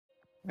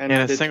And In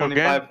I a did single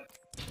 25. game?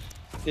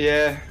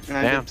 Yeah, and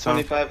I Damn, did son.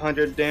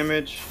 2,500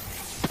 damage.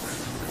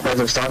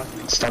 Rezo,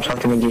 stop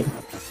talking the game.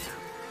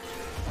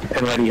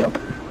 And ready up.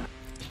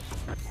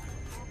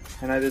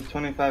 And I did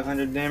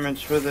 2,500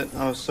 damage with it.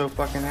 I was so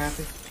fucking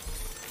happy.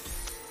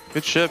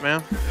 Good shit,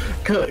 man.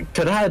 Could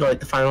have had like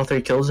the final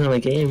 3 kills in the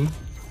game.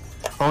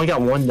 I only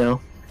got 1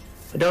 though.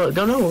 I don't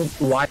know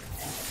why.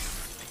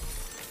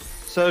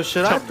 So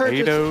should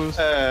Tomatoes.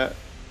 I purchase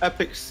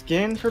epic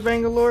skin for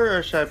Bangalore,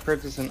 or should I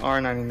purchase an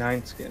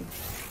R99 skin?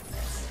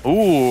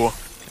 Ooh.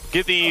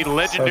 Get the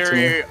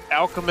legendary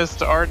Alchemist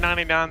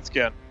R99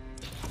 skin.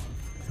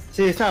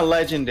 See, it's not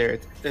legendary.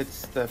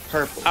 It's the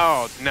purple.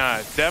 Oh,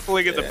 no.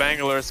 Definitely get the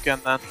Bangalore skin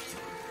then.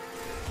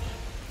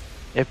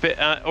 If it,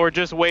 or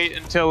just wait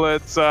until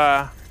it's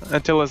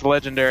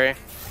legendary.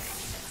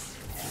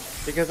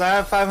 Because I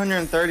have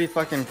 530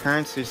 fucking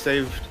currency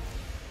saved,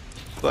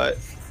 but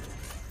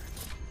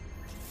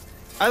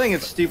I think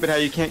it's stupid how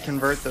you can't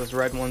convert those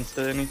red ones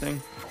to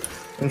anything.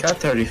 I got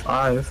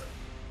 35.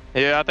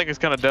 Yeah, I think it's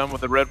kind of dumb with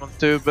the red ones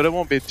too, but it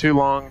won't be too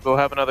long. They'll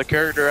have another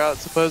character out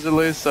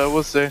supposedly, so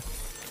we'll see.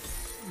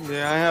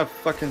 Yeah, I have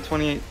fucking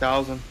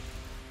 28,000.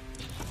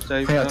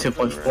 I got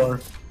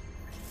 2.4.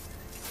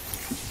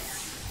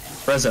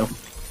 Rezo,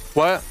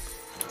 What?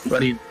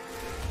 ready?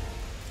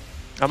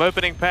 I'm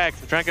opening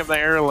packs. I'm trying to get the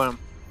heirloom.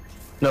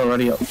 No,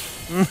 ready up.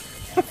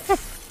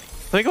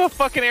 Think of a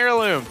fucking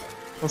heirloom.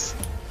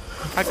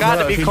 I got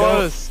to be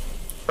close.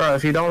 Bro,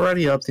 if you don't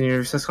ready up, then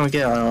you're just gonna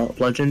get a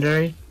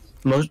legendary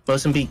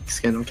Mozambique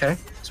skin, okay?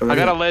 So I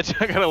got a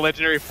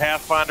legendary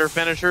Pathfinder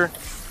finisher.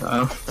 Would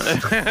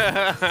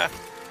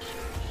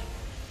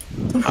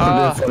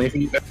have been funny if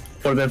you had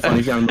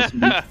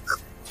Mozambique.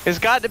 It's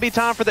got to be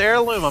time for the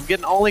heirloom. I'm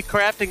getting only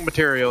crafting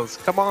materials.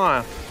 Come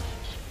on.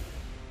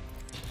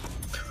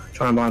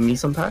 Trying to buy me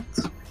some packs?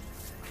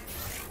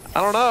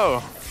 I don't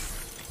know.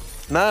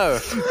 No.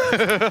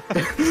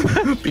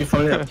 Be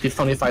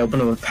funny if I open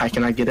up a pack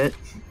and I get it.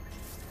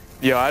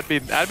 Yo, I'd be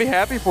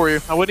happy for you.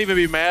 I wouldn't even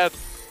be mad.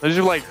 Those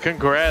are like,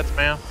 congrats,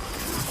 man.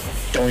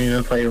 Don't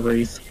even play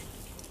Wraith.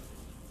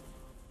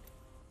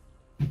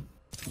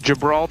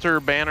 Gibraltar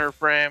banner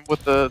frame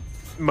with the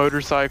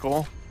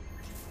motorcycle.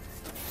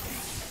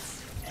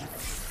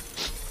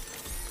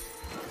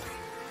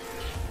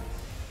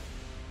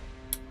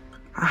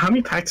 How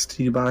many packs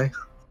do you buy?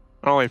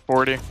 Only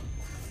 40.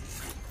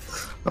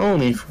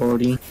 Only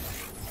 40.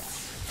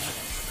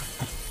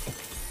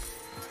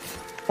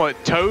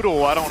 What,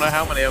 total? I don't know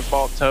how many I've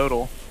bought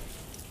total.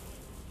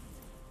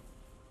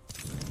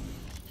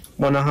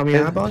 Wanna know how many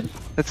I bought?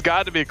 It's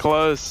got to be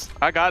close.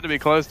 I got to be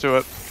close to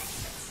it.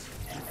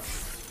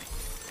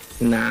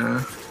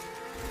 Nah.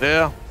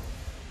 Yeah.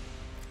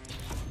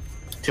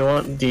 Do you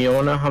want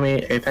to know how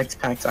many Apex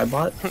packs I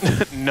bought?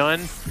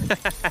 None.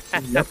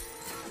 Yep.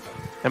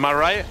 Am I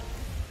right?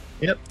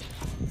 Yep.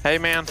 Hey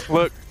man,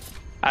 look.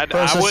 I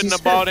So wouldn't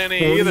have bought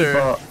any either.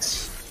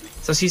 Bucks.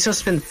 So she just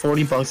spent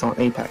 $40 on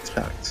Apex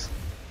packs.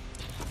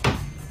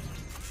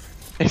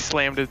 He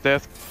slammed his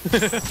desk.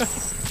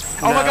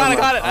 Oh my god, I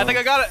got it! I think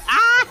I got it!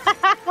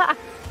 Ah!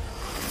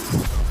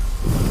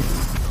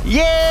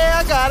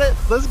 Yeah, I got it!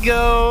 Let's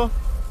go!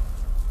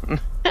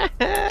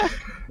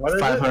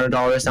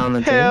 $500 down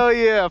the drain. Hell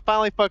yeah! I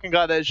finally fucking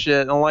got that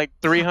shit on like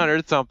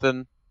 300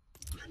 something.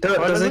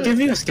 Does it give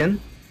you a skin?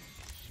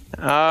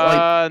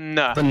 No.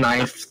 The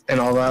knife and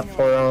all that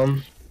for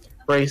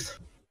Wraith.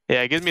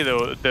 Yeah, it gives me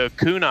the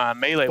kunai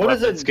melee What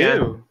weapon does it skin.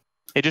 do?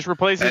 It just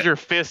replaces your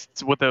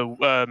fists with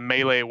a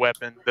melee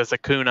weapon. That's a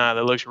kunai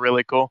that looks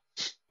really cool.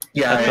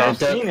 Yeah, I've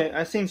seen it.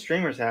 I've seen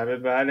streamers have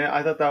it, but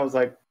I thought that was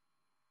like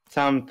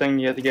something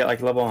you have to get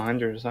like level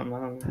 100 or something. I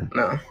don't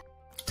know. No.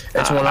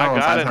 It's 1 out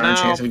of 500 now,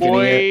 chance of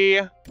getting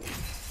it.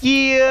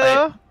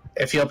 Yeah. Like,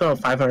 if you open up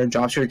 500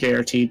 drops, you're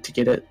guaranteed to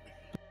get it.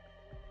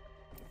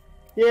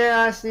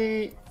 Yeah, I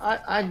see.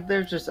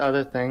 There's just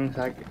other things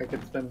I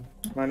could spend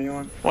money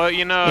on. Well,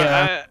 you know,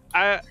 Yeah.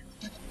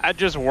 I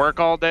just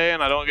work all day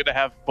and I don't get to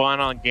have fun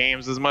on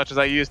games as much as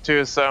I used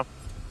to, so...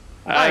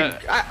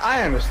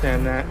 I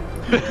understand that.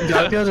 You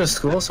gotta go to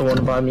school, so want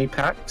to buy me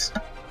packs?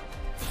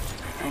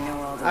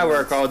 I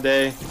work all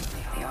day,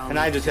 and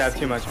I just have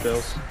too much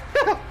bills.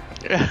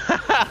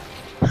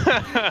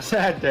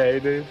 Sad day,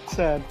 dude.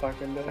 Sad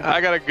fucking day.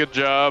 I got a good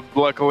job,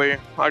 luckily.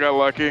 I got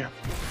lucky.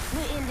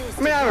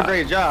 I mean, I have a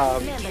great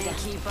job.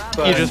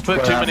 But You just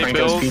put too many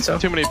Franco's bills. Pizza?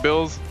 Too many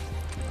bills.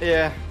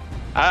 yeah.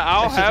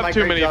 I'll It's just my have too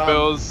great many job.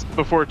 bills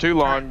before too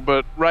long,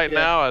 but right Yeah.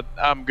 now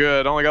I'm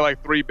good. I only got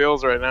like 3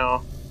 bills right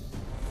now.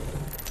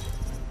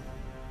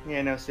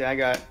 Yeah, no, see, I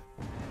got.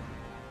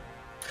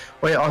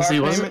 Wait, honestly,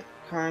 car was payment,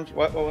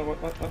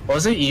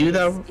 What? it you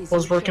that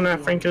was working at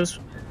Franco's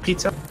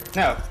Pizza?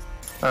 No,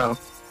 Oh.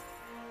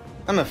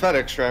 I'm a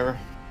FedEx driver.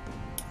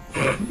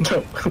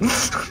 No.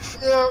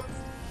 Yeah.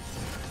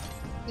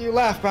 You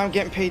laugh, but I'm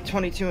getting paid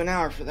 22 an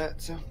hour for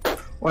that, so.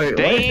 Wait,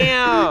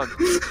 Damn!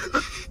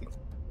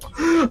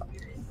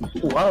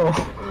 Whoa.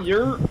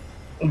 You're.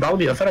 That'll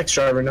be a FedEx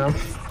driver now.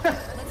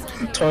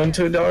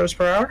 $22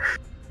 per hour?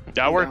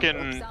 I work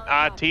in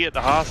IT at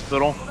the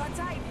hospital.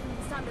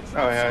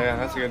 Oh yeah,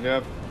 that's a good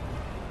job.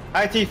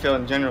 IT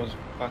field in general is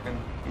fucking.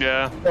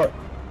 Yeah. But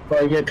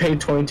I get paid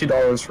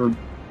 $22 for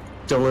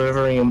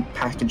delivering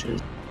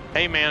packages.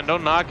 Hey man,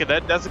 don't knock it.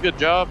 That's a good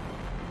job.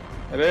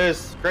 It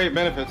is great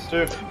benefits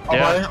too. Oh,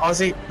 Yeah.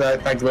 honestly,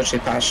 that glitch, they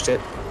patched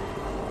it.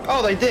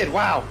 Oh, they did.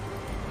 Wow.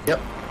 Yep.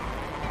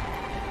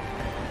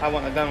 I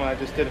wouldn't have done what I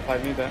just did if I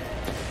knew that.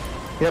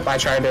 Yep, I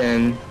tried it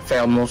and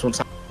failed multiple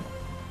times.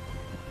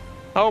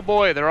 Oh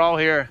boy, they're all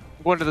here.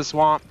 I'm going to the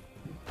swamp.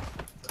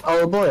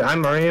 Oh boy,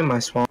 I'm already in my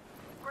swamp.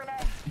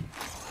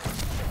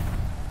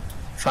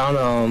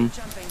 Found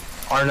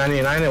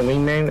R99 and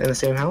Wingman in the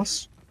same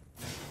house.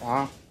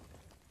 Wow.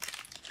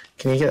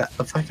 Can you get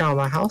the fuck out of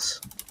my house?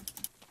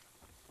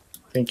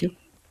 Thank you. You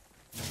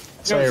know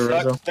Sorry, what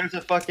Rizzo. sucks? There's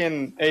a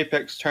fucking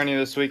Apex tourney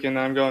this weekend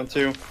that I'm going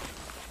to.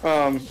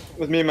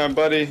 With me and my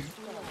buddy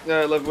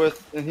that I live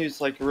with, and he's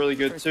like really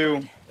good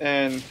too.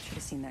 And Should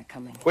have seen that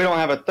coming. we don't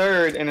have a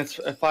third, and it's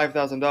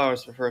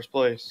 $5,000 for first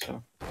place.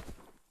 So.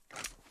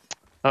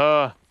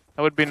 That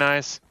would be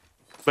nice.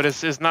 But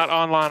it's not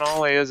online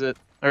only, is it?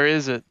 Or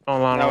is it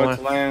online No, only?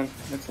 it's LAN.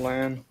 It's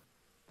LAN.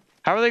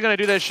 How are they gonna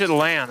do that shit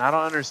LAN? I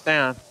don't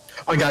understand.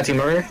 I got team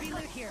over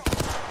here.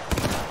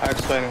 I'll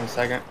explain in a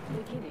second.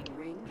 Beginning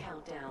ring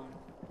countdown.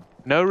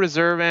 No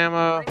reserve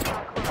ammo.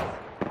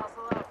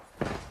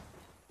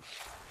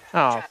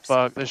 Oh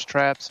fuck, there's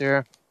traps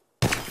here.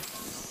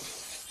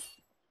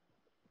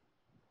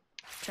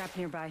 Trap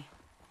nearby.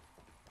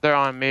 They're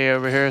on me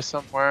over here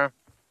somewhere.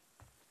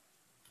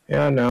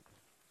 Yeah, I know.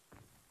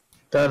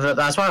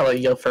 That's why I let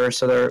you go first,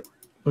 so they're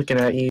looking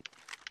at you.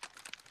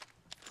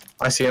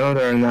 I see them,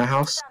 they're in that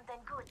house.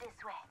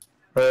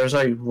 Or there's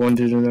like one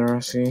dude in there I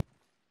see.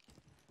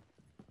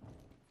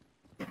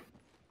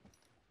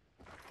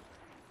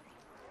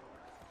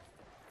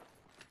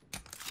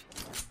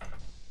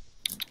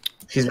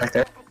 He's back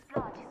there.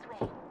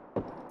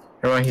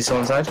 Never mind, he's still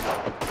inside.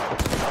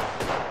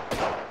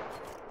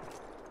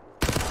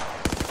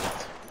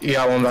 You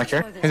got one back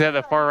here. Is that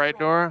the far right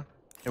door?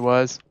 It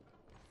was.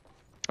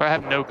 I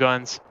have no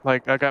guns.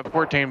 Like, I got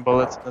 14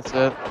 bullets, that's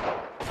it.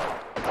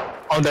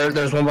 Oh,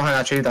 there's one behind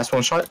that tree. That's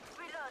one shot.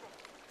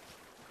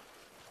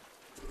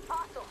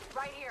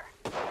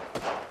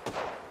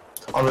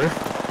 Armor.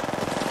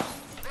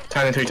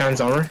 10 and 3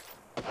 times armor.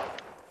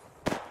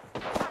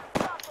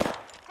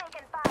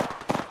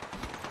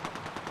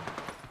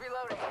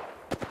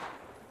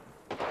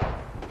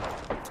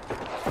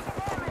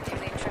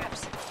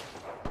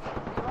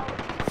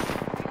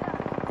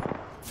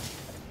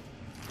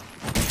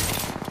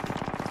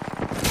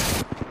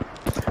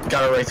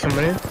 Got a Wraith coming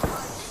in.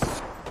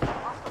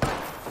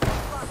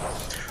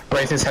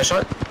 Wraith is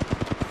headshot.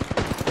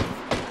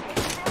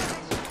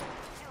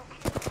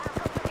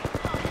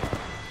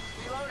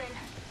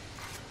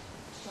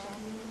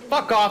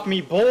 Fuck off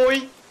me,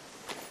 boy!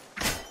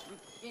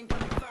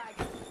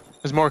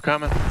 There's more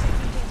coming.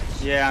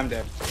 Yeah, I'm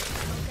dead.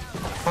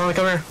 Oh,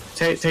 come here.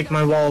 Take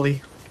my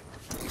Wally.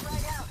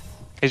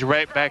 He's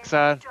right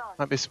backside.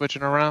 Might be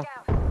switching around.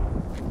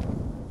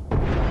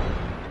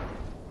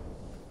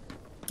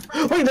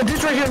 Wait, the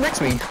dude's right here next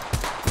to me.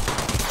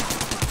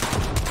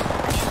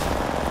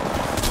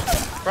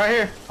 Right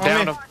here. On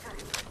Down me. him.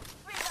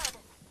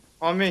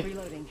 On me.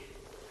 Reloading.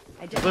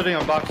 There's literally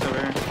a box over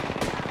here.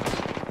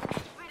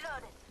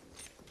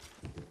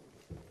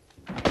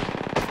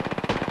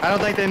 I don't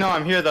think they know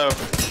I'm here though.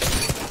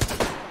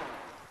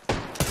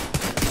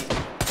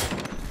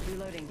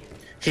 Reloading.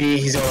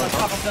 He's going on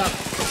top.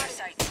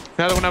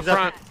 Another one up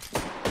front.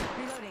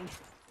 Reloading.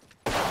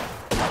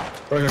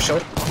 We're gonna show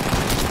it.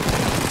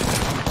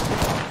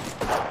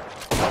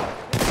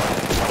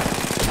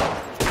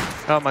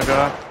 Oh my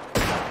god.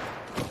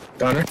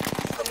 Got her.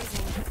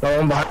 No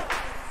one behind.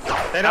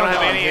 They I don't know have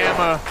I'm any here.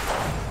 ammo.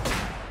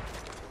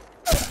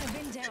 I've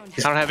been down.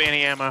 I don't have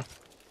any ammo.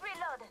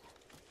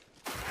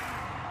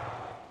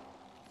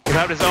 You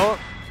have his ult?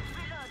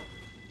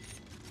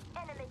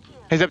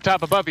 He's up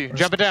top above you.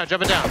 Jump it down,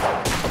 jump it down.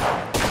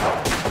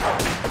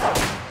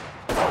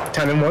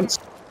 10 and once.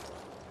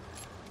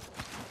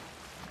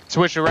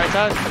 Switch to right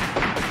side.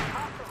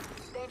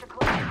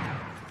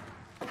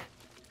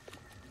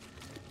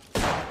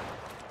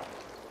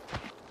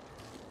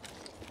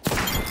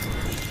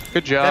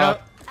 Good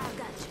job.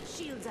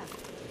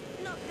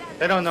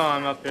 They don't know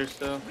I'm up here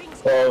still.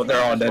 Oh,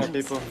 they're all More dead.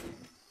 people.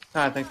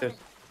 I think there's.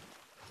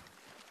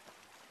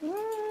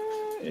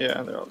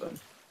 Yeah, they're all done.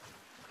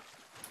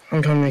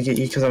 I'm coming to get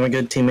you because I'm a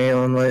good teammate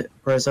on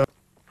Rizzo.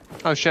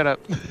 Oh, shut up.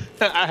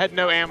 I had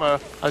no ammo.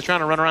 I was trying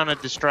to run around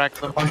and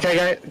distract them.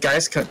 Okay,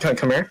 guys,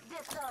 come here.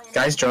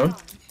 Guys, drone.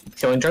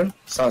 Killing drone.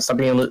 Stop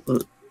being a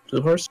loot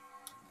horse.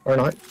 Or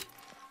not.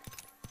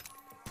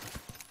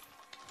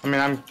 I mean,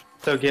 I'm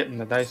still getting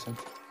the Dyson.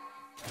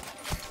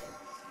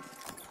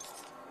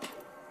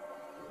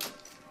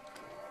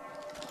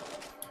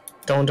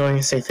 Don't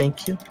even say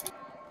thank you.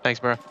 Thanks,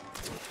 bro.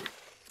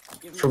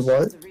 For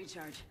what?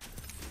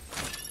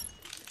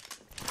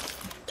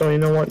 Don't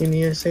even know what you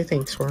need to say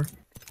thanks for.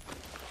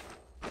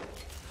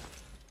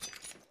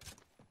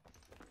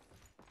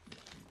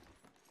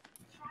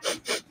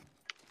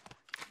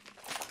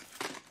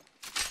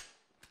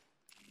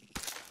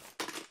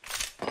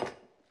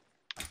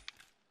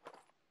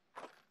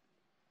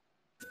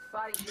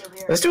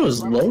 This dude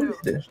was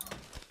loaded.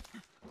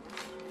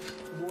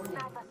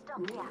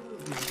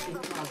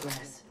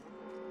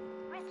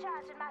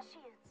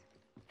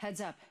 Heads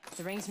up.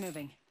 The ring's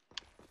moving.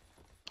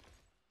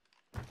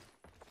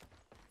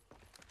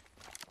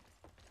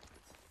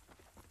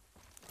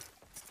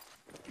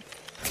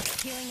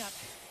 Healing up.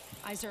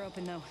 Eyes are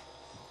open though.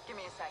 Give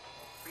me a sec.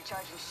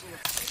 Recharging shield.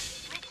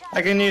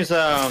 I can use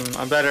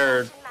a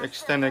better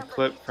extended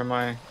clip for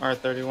my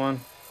R31.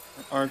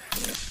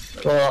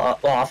 Well,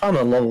 I found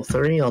a level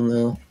 3 on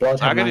the blood.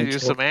 I gotta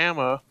use some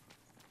ammo.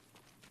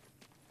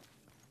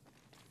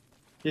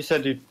 You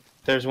said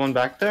there's one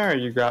back there, or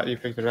you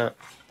picked it up?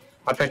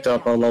 I picked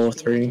up a level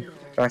 3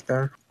 back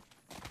there.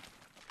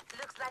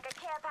 Looks like a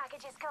care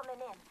package is coming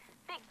in.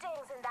 Big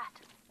things in that.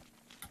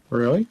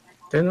 Really?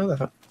 Didn't know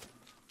that.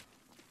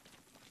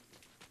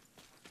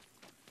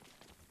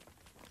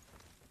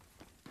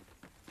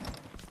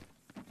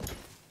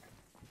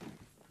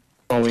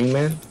 A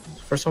wingman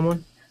for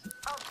someone?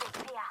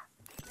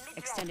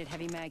 Extended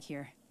heavy mag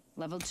here.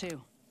 Level 2.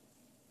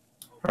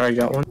 Alright,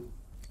 got one.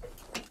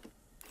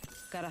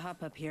 Gotta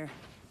hop up here.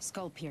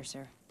 Skull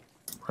piercer.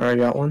 Alright,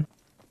 got one.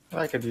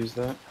 I could use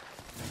that.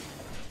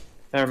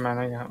 Never mind,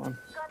 I got one.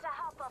 Gotta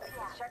hop up here.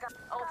 Check out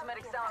ultimate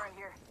accelerant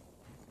here.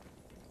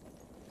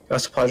 Got a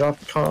supply drop?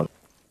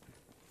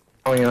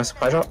 Oh, you got a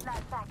supply drop?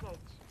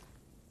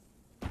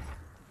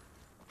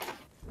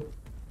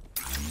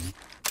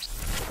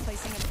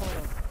 Placing a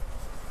portal.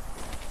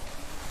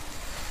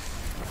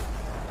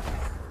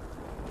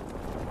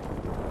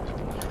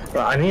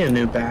 Bro, I need a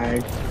new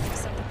bag.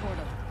 Set the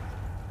portal.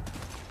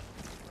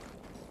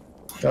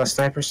 Got a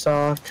sniper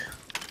stock.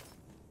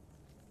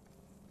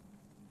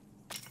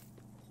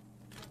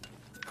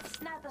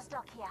 Sniper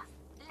stock here.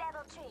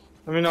 Level 3.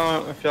 Let me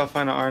know if y'all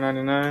find an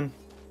R99.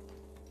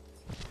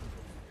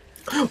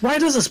 Why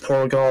does this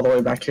portal go all the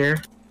way back here?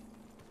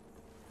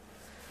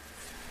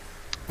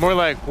 More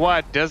like,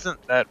 why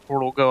doesn't that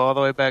portal go all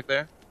the way back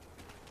there?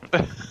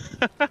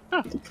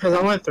 Because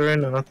I went through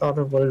it and I thought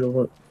it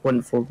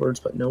went forwards,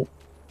 but nope.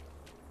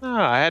 Oh,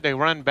 I had to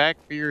run back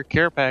for your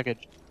care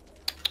package.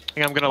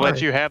 Think I'm gonna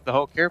let you have the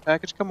whole care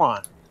package? Come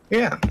on.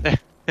 Yeah.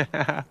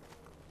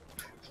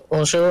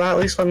 Well, she'll at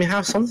least let me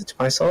have something to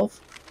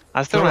myself.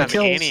 I still don't have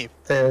any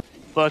Then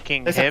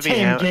fucking It's heavy a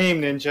team ammo.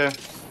 game,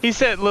 Ninja. He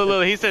said,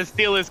 look, he said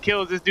steal his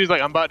kills. This dude's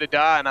like, I'm about to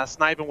die, and I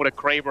snipe him with a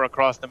Kraber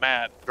across the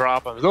map.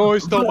 Drop him. Oh, he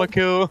stole my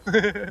kill.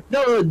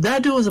 no,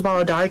 that dude was about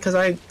to die because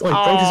I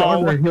broke his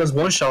armor and he was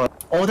one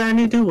shot. All that I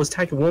need to do was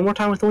tag him one more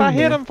time with the I wingman.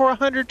 hit him for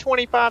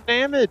 125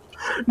 damage.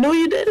 No,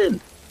 you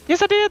didn't.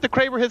 Yes, I did. The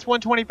Kraber hits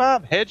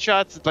 125.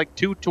 Headshots is like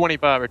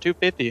 225 or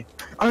 250.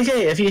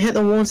 Okay, if you hit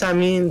them once, I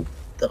mean,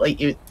 that, like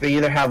they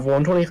either have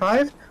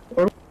 125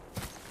 or.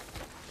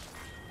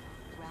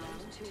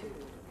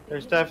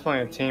 There's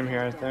definitely a team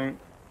here, I think.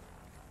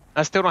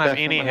 I still don't have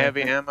any Definitely, I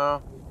heavy think.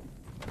 ammo.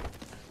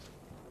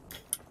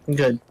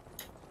 Good.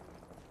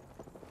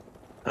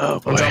 Oh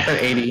boy. I'm dropping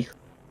 80.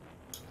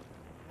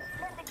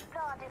 Let's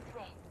explore this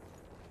way.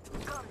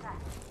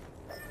 Contact.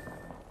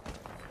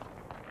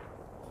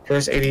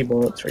 Here's 80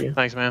 bullets for you.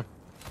 Thanks, man.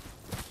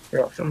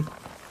 You're welcome.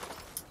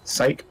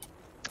 Psych.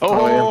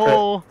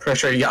 Oh, Yeah, pretty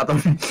sure you got them.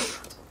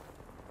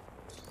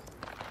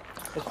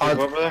 There's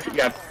people over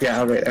there.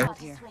 yeah, right there. Hold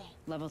here.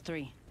 Level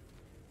 3.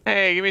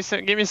 hey, give me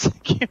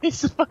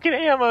some fucking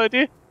ammo,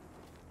 dude.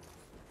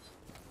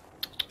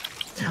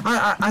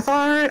 I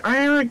thought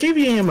I already gave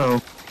you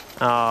ammo.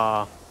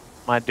 Aw,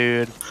 my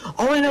dude.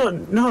 Oh wait,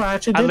 no, I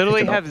actually did. I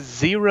literally pick it up. have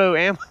 0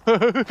 ammo.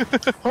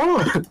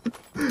 Hold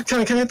on.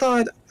 Can I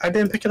thought I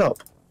didn't pick it up.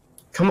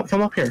 Come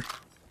up here.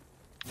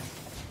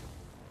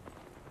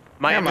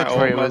 My Yeah, my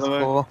inventory ult, by was the way.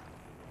 full.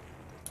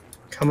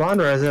 Come on,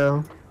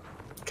 Rezo.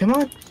 Come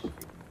on.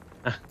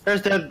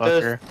 There's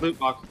Fucker. loot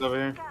boxes over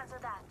here. Cancel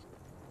that.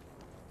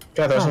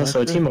 God, there's Oh, also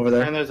a that's team over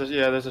there. And there's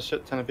a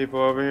shit ton of people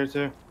over here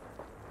too.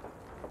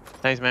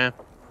 Thanks, man.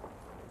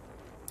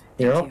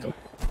 You're Thank welcome.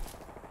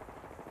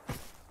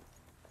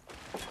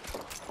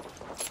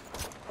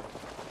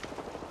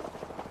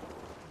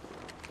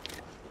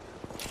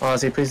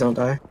 Ozzy, please don't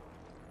die.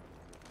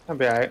 I'll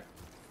be alright.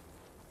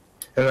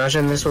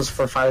 Imagine this was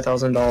for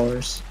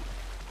 $5,000.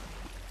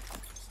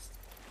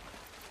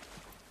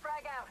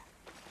 Frag out.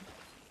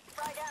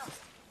 Frag out.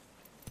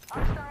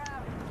 R-star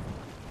out.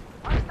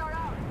 R-star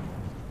out.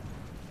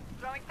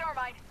 Throwing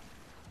thermite.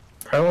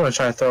 Probably want to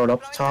try to throw it up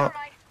the Throwing top.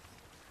 thermite.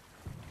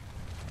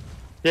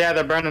 Yeah,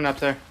 they're burning up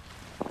there.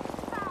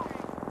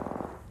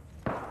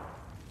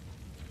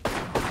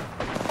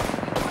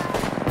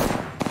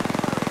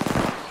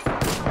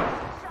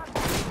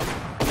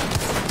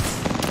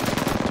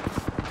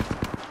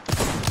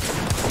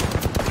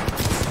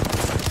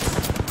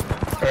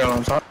 Right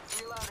on top.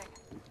 Reloading.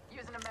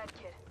 Using a med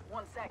kit.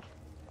 1 sec.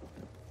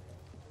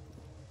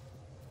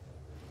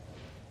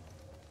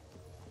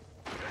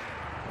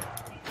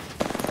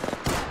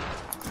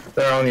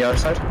 They're on the other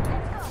side.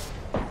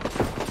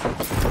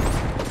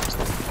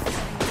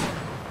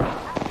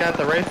 Got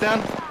the Wraith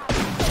down.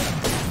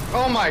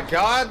 Oh my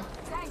god!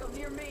 Tango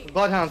near me.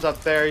 Bloodhound's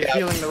up there, he's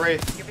healing the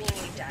Wraith. You're being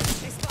attacked.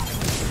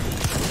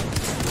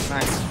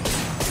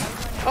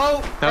 Nice.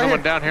 Oh! Another right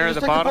one down here He at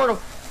the just took bottom. portal.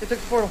 He took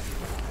the portal.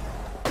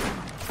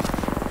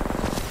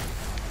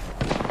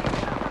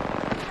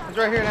 He's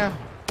right here now.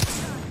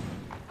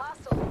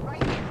 Hostile,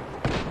 right here.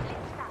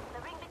 Let's stop. The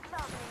ring be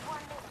closing in 1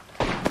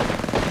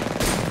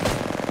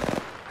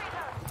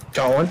 minute.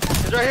 Got one.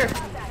 He's right here.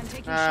 I'm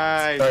taking shots.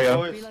 Nice. There you go.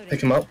 boys. Reloading.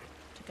 Pick him up.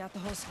 Took out the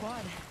whole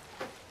squad.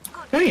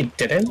 No, you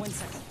didn't. 1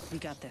 second. We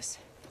got this.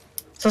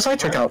 Since I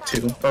took out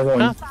 2 or 1.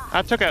 Huh?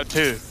 I took out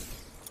 2.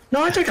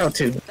 No, I took out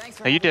 2. Thanks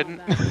for No, you having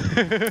didn't. all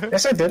that.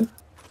 Yes, I did.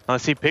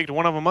 Unless he picked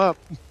one of them up.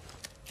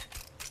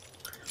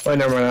 Wait,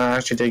 never mind. I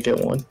actually did get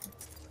 1.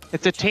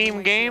 It's a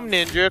team game,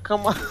 Ninja.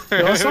 Come on.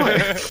 No, it's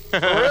not. For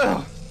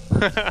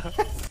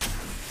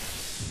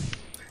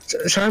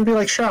real. Trying to be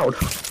like Shroud.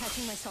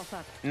 Patching myself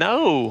up.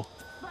 No.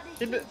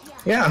 He did-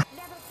 Yeah.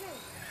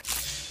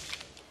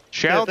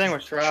 Shroud's, the thing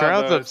with Shroud,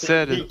 Shroud's though,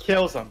 upset. He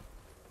kills him.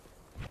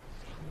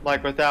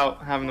 Like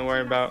without having to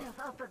worry about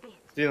Up a bit.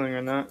 stealing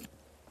or not.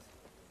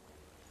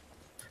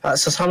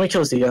 So how many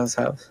kills do you guys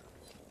have?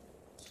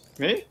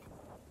 Me?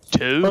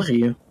 2. Both of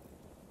you.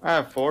 I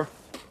have 4.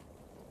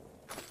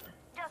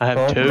 I have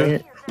Oh, 2.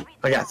 man.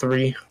 I got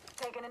 3.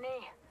 Taking a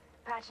knee.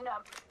 Patching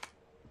up.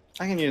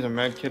 I can use a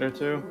med kit or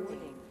 2.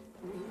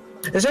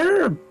 Is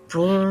there a...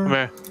 Come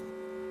here.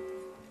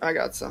 I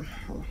got some.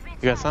 You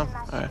got some?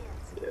 Alright.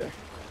 Yeah.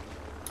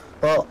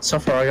 Well, so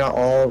far I got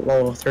all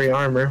level 3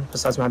 armor,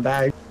 besides my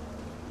bag.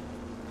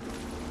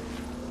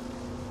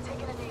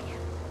 Taking a knee.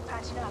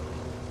 Patching up.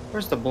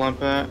 Where's the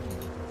blimp at?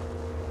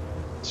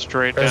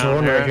 Straight There's down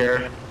one here. right here.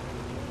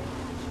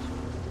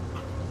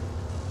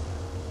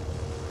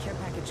 Care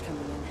package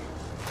coming in.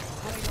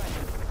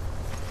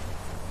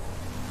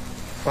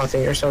 Well, I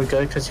think you're so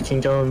good because you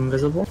can go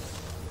invisible.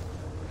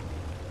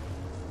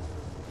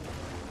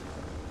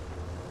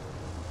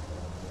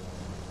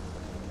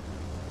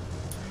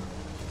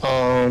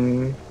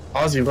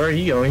 Ozzy, where are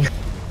you going?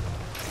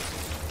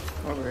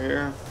 Over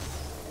here.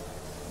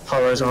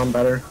 Power's on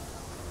better.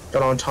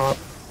 Got on top.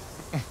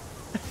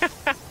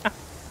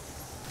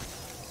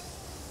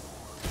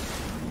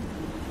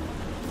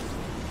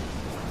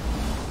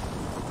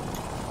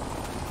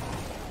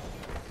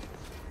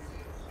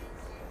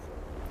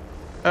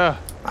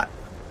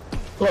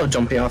 Love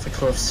jumping off the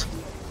cliffs.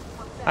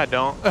 I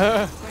don't.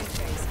 Great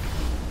face.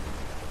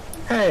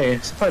 Hey,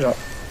 supply drop.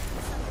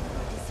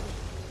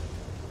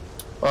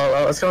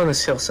 Well, let's go on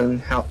this hill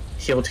and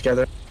heal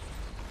together.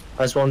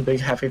 As one big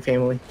happy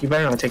family. You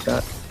better not take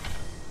that.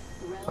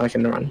 I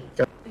can run.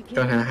 Go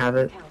ahead and have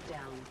it.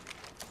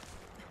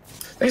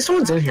 I think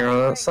someone's in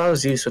here. So I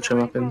was you switching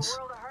weapons.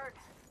 World of hurt.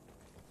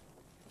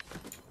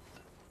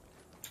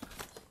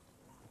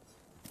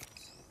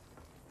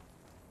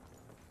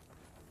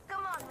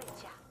 Come on,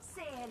 with ya.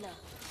 Say hello.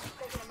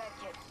 Taking a med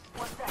kit.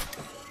 What's that?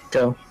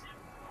 Go.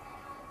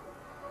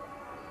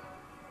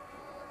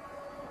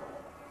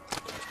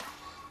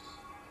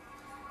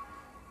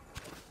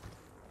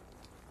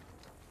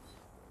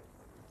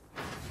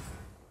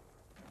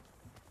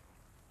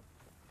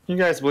 You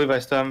guys believe I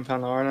still haven't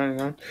found the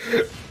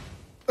R99?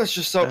 That's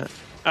just so.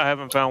 I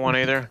haven't found one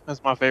either.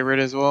 That's my favorite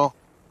as well.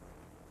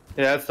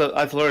 Yeah,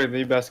 that's literally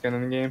the best gun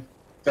in the game.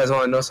 You guys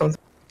want to know something?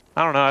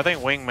 I don't know. I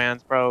think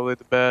Wingman's probably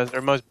the best,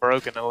 or most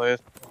broken at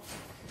least.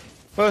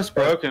 Well, it's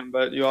broken,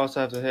 but you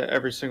also have to hit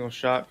every single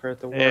shot for it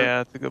to work. Yeah,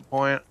 that's a good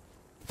point.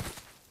 You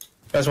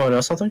guys want to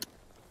know something?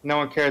 No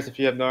one cares if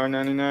you have the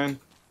R99.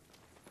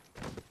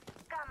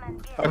 Come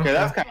and get Okay,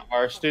 that's kind of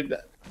harsh, dude.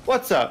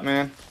 What's up,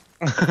 man?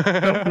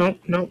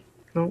 Nope.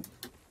 Well,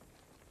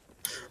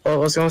 I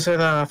was gonna say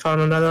that I found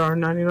another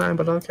R99,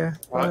 but okay.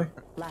 What?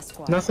 Bye. Last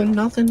squad. Nothing.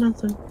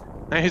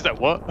 And he's like,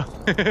 what?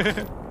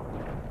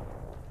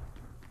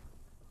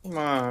 Come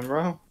on,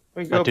 bro.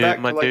 We can go dude- back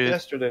to my like dude.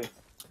 yesterday.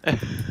 That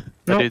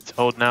Nope. dude's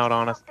holding out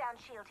on us. down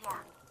shield here.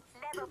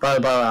 Level By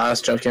the way, I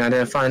was joking. I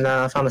didn't find.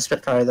 I found a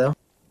Spitfire though.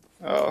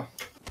 Oh.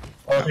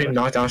 Or you can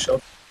knock down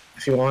shield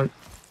if you want.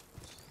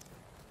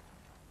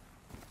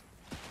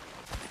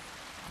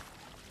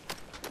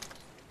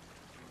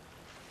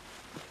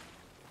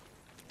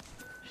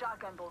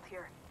 shotgun bolt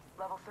here.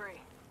 Level 3.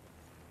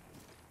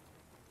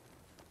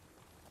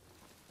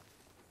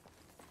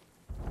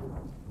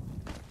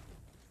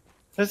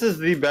 This is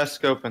the best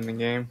scope in the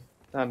game.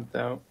 Not a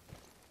doubt.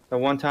 The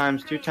 1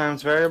 times, 2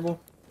 times variable.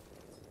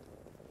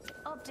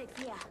 Optics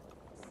here.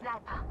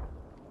 Sniper.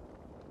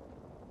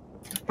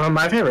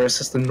 My favorite is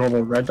just the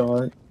normal red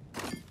dot.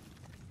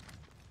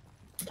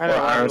 I don't Or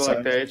know, I iron like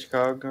sight. the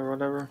HCOG or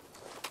whatever.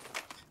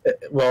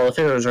 Well, if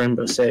it was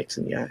Rainbow Six,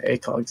 and yeah,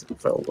 ACOG's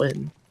for a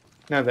win.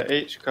 No, the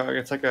HCOG.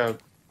 It's like a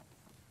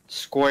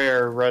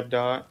square red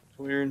dot. It's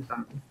weird.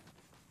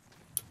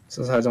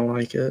 Since I don't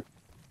like it.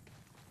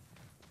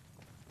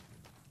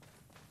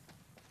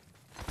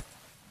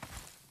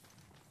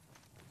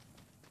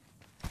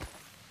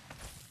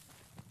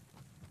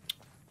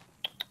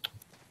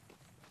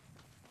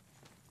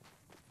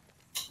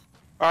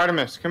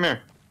 Artemis, come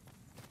here.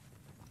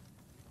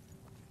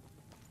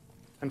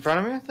 In front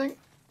of me, I think?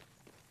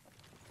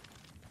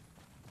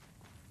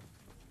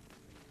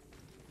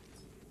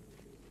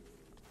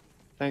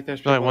 think there's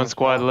There's only people in one the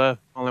squad spot.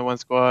 left. Only one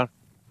squad.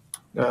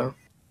 No.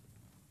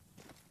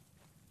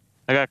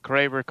 I got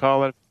Kraber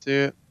calling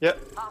too. Yep.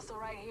 Hostile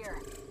right here.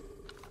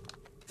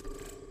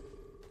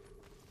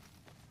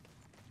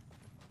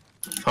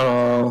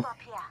 Oh, Up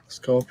here.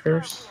 skull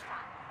pierce.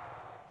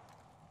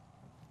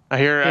 I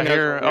hear He knows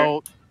we're here.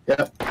 ult. Yep,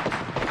 Spotted.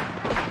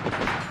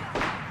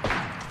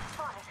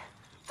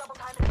 Double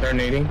time. they're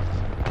nading.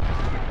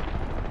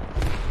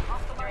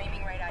 They're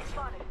aiming right at you.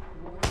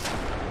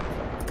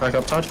 Spotted. Back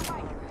up, Todd.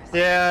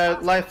 Yeah,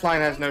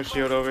 Lifeline has no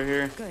shield over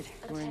here. Good.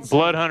 We're in.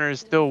 Blood Hunter is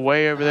still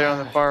way over there on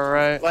the far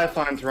right.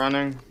 Lifeline's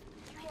running.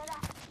 You hear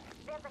that?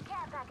 There's a care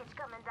package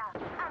coming down.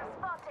 I'm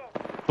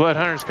spotted. Blood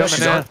Hunter's coming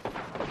she's in. on.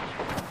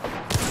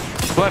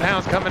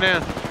 Bloodhound's coming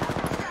in.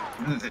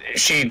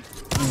 She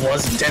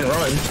didn't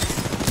run.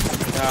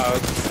 Oh,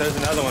 there's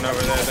another one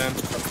over there then.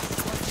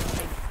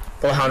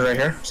 Bloodhound right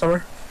here,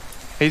 somewhere.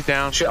 He's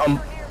down. She,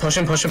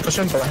 pushing.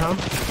 Bloodhound.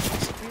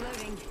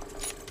 Reloading.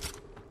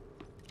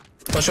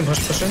 Pushing.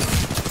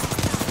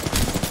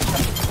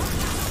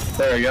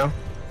 There we go.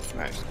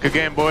 Nice. Good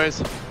game, boys.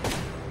 Yeah,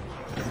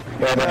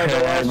 I they're don't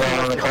know why on the she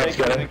car went to take it. I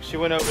together. think she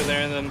went over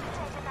there and then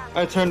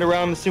I turned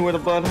around to see where the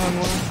Bloodhound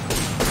was.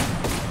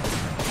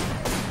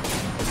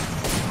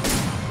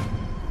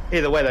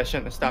 Either way, that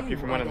shouldn't have stopped you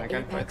from winning that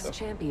gunfight, though.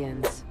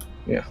 Champions.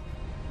 Yeah.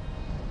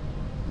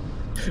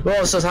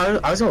 Well, so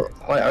I was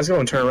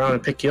going to turn around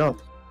and pick you up.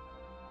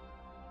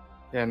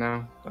 Yeah,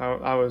 no.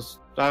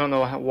 I don't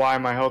know why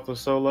my health was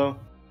so low.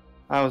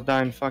 I was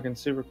dying fucking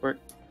super quick.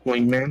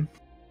 Wingman.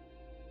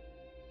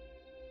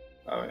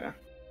 Oh, yeah.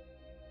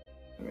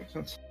 That makes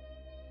sense.